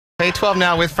Bay 12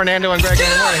 now with Fernando and Greg in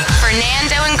the morning.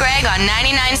 Fernando and Greg on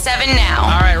 99.7 now.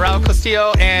 All right, Raul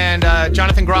Castillo and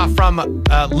Jonathan Groff from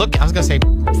Look. I was going to say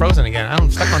Frozen again.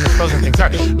 I'm stuck on this Frozen thing.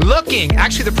 Sorry. Looking.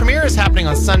 Actually, the premiere is happening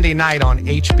on Sunday night on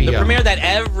HBO. The premiere that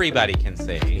everybody can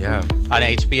see. Yeah. On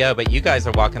HBO, but you guys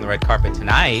are walking the red carpet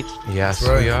tonight. Yes,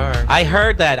 we are. I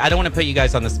heard that. I don't want to put you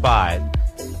guys on the spot,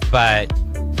 but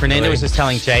Fernando was just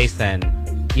telling Jason,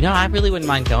 you know, I really wouldn't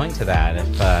mind going to that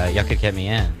if y'all could get me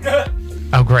in.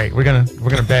 Oh, great. We're gonna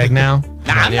beg now.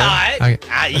 Nah, I'm not.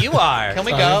 Okay. You are. Can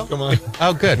we go? Come on.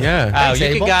 Oh, good. Yeah. Oh, Thanks, you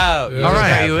Abel. can go. Yeah. All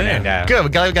right. You in. Good. We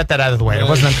got that out of the way. It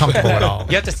wasn't uncomfortable at all.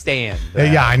 You have to stand.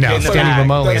 Yeah, I know. In the Standing back. room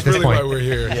only That's at this really point. why we're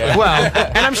here. Yeah. Well,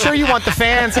 and I'm sure you want the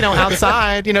fans,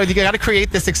 outside. You got to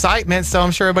create this excitement. So I'm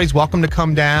sure everybody's welcome to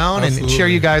come down and cheer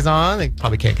you guys on. They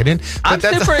probably can't get in. But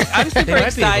I'm super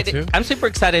excited. to. I'm super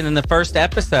excited. In the first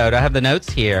episode, I have the notes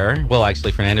here. Well,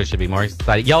 actually, Fernando should be more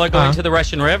excited. Y'all are going to the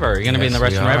Russian River. You're going to be in the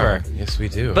Russian River. Yes, we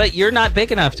do. But you're not big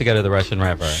enough to go to the Russian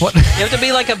River. What? You have to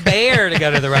be like a bear to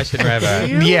go to the Russian River.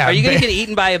 Yeah. Are you going to get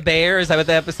eaten by a bear? Is that what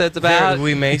the episode's about?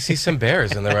 We may see some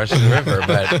bears in the Russian River,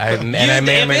 but I may if or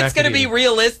may it's not going to be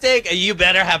realistic, you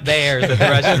better have bears at the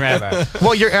Russian River.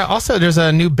 Well, you're also there's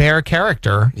a new bear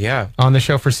character. Yeah. On the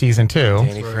show for season 2.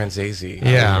 Danny Franzese.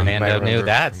 Yeah. Fernando knew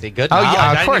that. See, good Oh knowledge. yeah,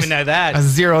 I of didn't course. even know that. I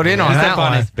zeroed in on He's that up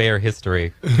on one. his bear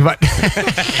history. But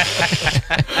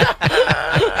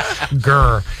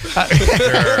Grr.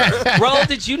 Raul,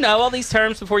 did you know all these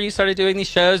terms before you started doing these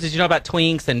shows? Did you know about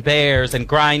twinks and bears and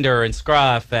grinder and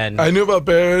scruff and? I knew about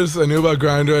bears. I knew about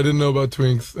grinder. I didn't know about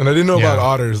twinks, and I didn't know about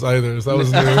otters either. So that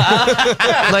was new.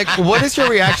 Like, what is your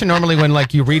reaction normally when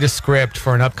you read a script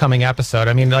for an upcoming episode?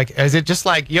 I mean, is it just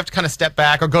you have to kind of step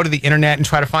back or go to the internet and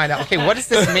try to find out? Okay, what does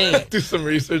this mean? Do some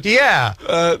research. Yeah.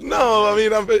 No, I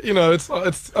mean, it's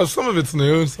some of it's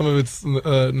new, some of it's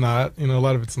not. A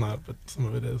lot of it's not, but some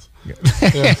of it is.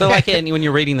 Yeah. So, when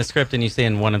you're reading the script and you see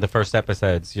in one of the first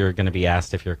episodes, you're going to be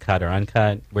asked if you're cut or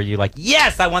uncut. Were you like,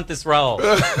 yes, I want this role.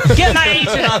 Get my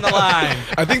agent on the line.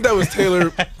 I think that was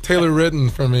Taylor written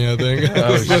for me. I think.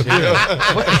 Oh, shit.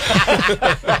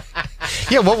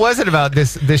 Yeah. What was it about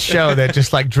this show that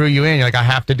just drew you in? You're like, I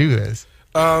have to do this.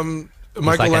 Michael I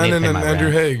need to Lannon pay and my Andrew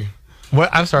rent. Haig. What?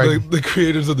 I'm sorry. The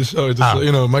creators of the show are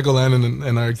just Michael Lannon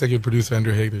and our executive producer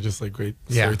Andrew Haig. They're just great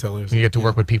storytellers. You get to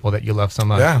work with people that you love so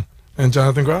much. Yeah, and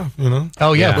Jonathan Groff.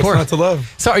 Oh yeah, of What's course. not to love?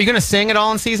 So, are you going to sing it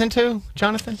all in season 2,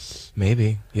 Jonathan?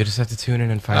 Maybe. You just have to tune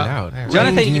in and find out.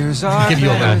 Jonathan, Give you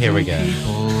a little. here we go.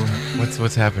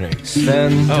 What's happening?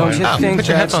 Then don't you think put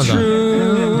your that's headphones on.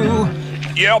 true?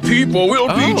 Yeah, people will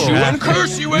beat you and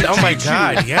curse you and Oh my teach you.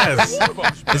 God! Yes.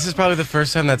 This is probably the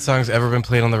first time that song's ever been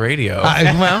played on the radio.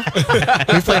 Well,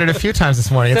 we played it a few times this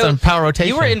morning. It's So, on power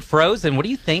rotation. You were in Frozen. What do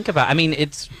you think about? I mean,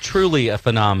 it's truly a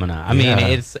phenomenon. I mean,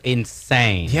 it's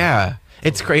insane. Yeah.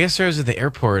 It's great. Yesterday I was at the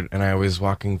airport and I was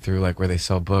walking through where they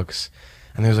sell books,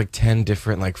 and there was 10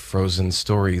 different Frozen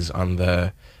stories on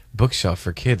the bookshelf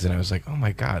for kids, and I was like, oh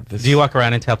my God. Do you walk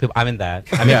around and tell people, I'm in that?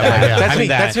 I'm in Yeah, that. yeah. That's I'm me, in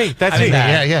that. that's me, that's I'm in me.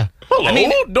 that. Yeah.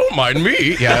 Hello, don't mind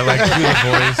me. Yeah, I like do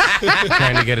the voice,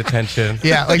 trying to get attention.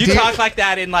 Yeah. You talk like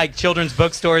that in children's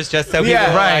bookstores just so people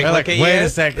right. look at Wait you. a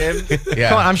second. Yeah.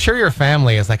 Come on, I'm sure your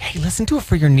family is like, hey, listen, do it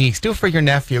for your niece, do it for your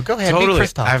nephew. Go ahead, be Totally.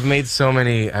 Kristoff. I've made so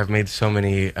many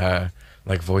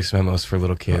voice memos for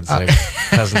little kids,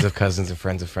 cousins of cousins and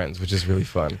friends of friends, which is really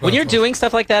fun. When you're doing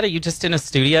stuff like that, are you just in a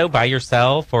studio by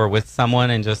yourself or with someone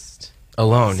and just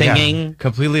Alone, singing? yeah.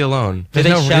 Completely alone. Do they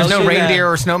There's show no you reindeer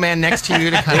that? or snowman next to you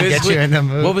to kind of It was get you in the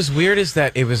mood. What was weird is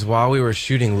that it was while we were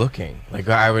shooting Looking.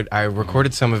 I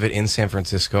recorded some of it in San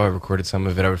Francisco. I recorded some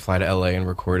of it. I would fly to LA and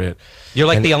record it. You're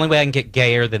like, And- the only way I can get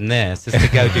gayer than this is to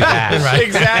go do that. Right.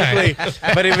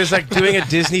 Exactly. But it was doing a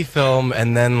Disney film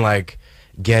and then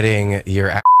getting your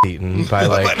ass eaten by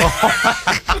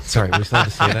Sorry, we're supposed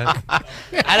to say that?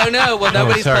 I don't know. Well,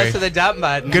 nobody's sorry. close to the dump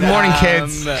button. Good morning,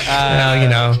 kids.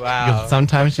 Wow.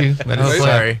 Sometimes you. Oh,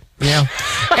 sorry. Yeah.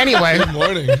 Anyway. Good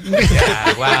morning.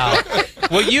 Yeah, wow.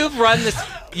 Well, you've run this.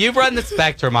 You've run the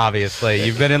spectrum. Obviously,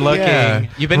 you've been in Looking. Yeah.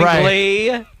 You've been Right. in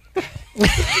Glee.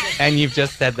 And you've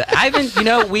just said that. I haven't.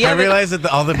 We I haven't. realized that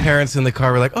all the parents in the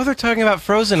car were like, "Oh, they're talking about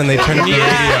Frozen," and they turned up the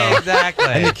Yeah, radio. exactly.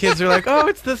 And the kids were like, "Oh,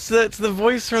 it's the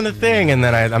voice from the thing." And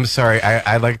then I'm sorry,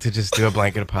 I like to just do a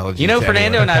blanket apology. to Fernando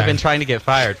anyone. and I have been trying to get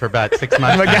fired for about 6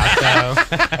 months now.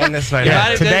 So And this might You happen. might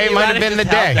have Today you might have have been the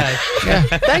just helped day. us.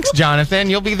 Yeah. Thanks, Jonathan.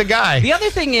 You'll be the guy. The other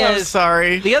thing I'm is,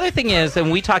 sorry. The other thing is,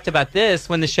 and we talked about this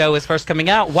when the show was first coming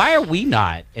out. Why are we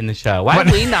not in the show? Why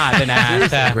have we not been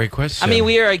asked? Great question. I mean,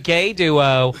 we are a gay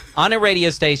duo on a radio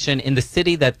station in the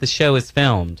city that the show is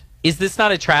filmed. Is this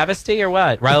not a travesty or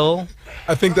what, Raul?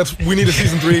 I think we need a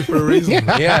season 3 for a reason.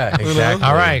 Yeah, exactly.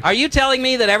 All right. Are you telling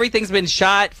me that everything's been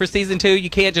shot for season 2? You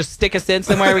can't just stick us in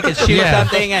somewhere? We can shoot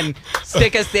something and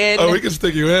stick us in? Oh, we can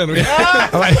stick you in.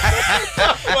 That's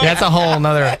a whole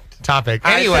nother topic.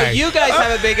 Anyway. So you guys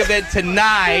have a big event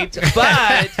tonight,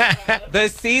 but the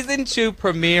season 2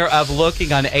 premiere of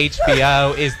Looking on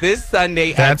HBO is this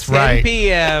Sunday at 10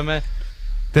 p.m.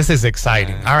 This is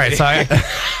exciting. All right, so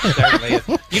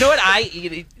you know what?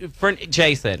 For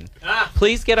Jason,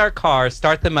 please get our cars,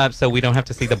 start them up so we don't have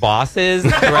to see the bosses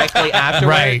directly afterward.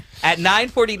 Right. At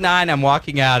 9:49, I'm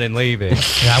walking out and leaving.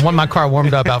 Yeah, I want my car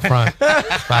warmed up out front.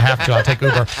 If I have to, I'll take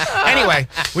Uber. Anyway,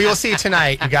 we will see you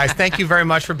tonight, you guys. Thank you very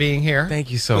much for being here. Thank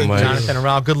you so much. Jonathan and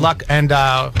Raul, good luck, and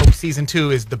hope season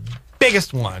 2 is the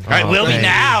biggest one. All right, will be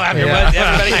now after what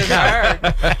everybody has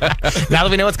heard. Now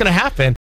that we know what's going to happen.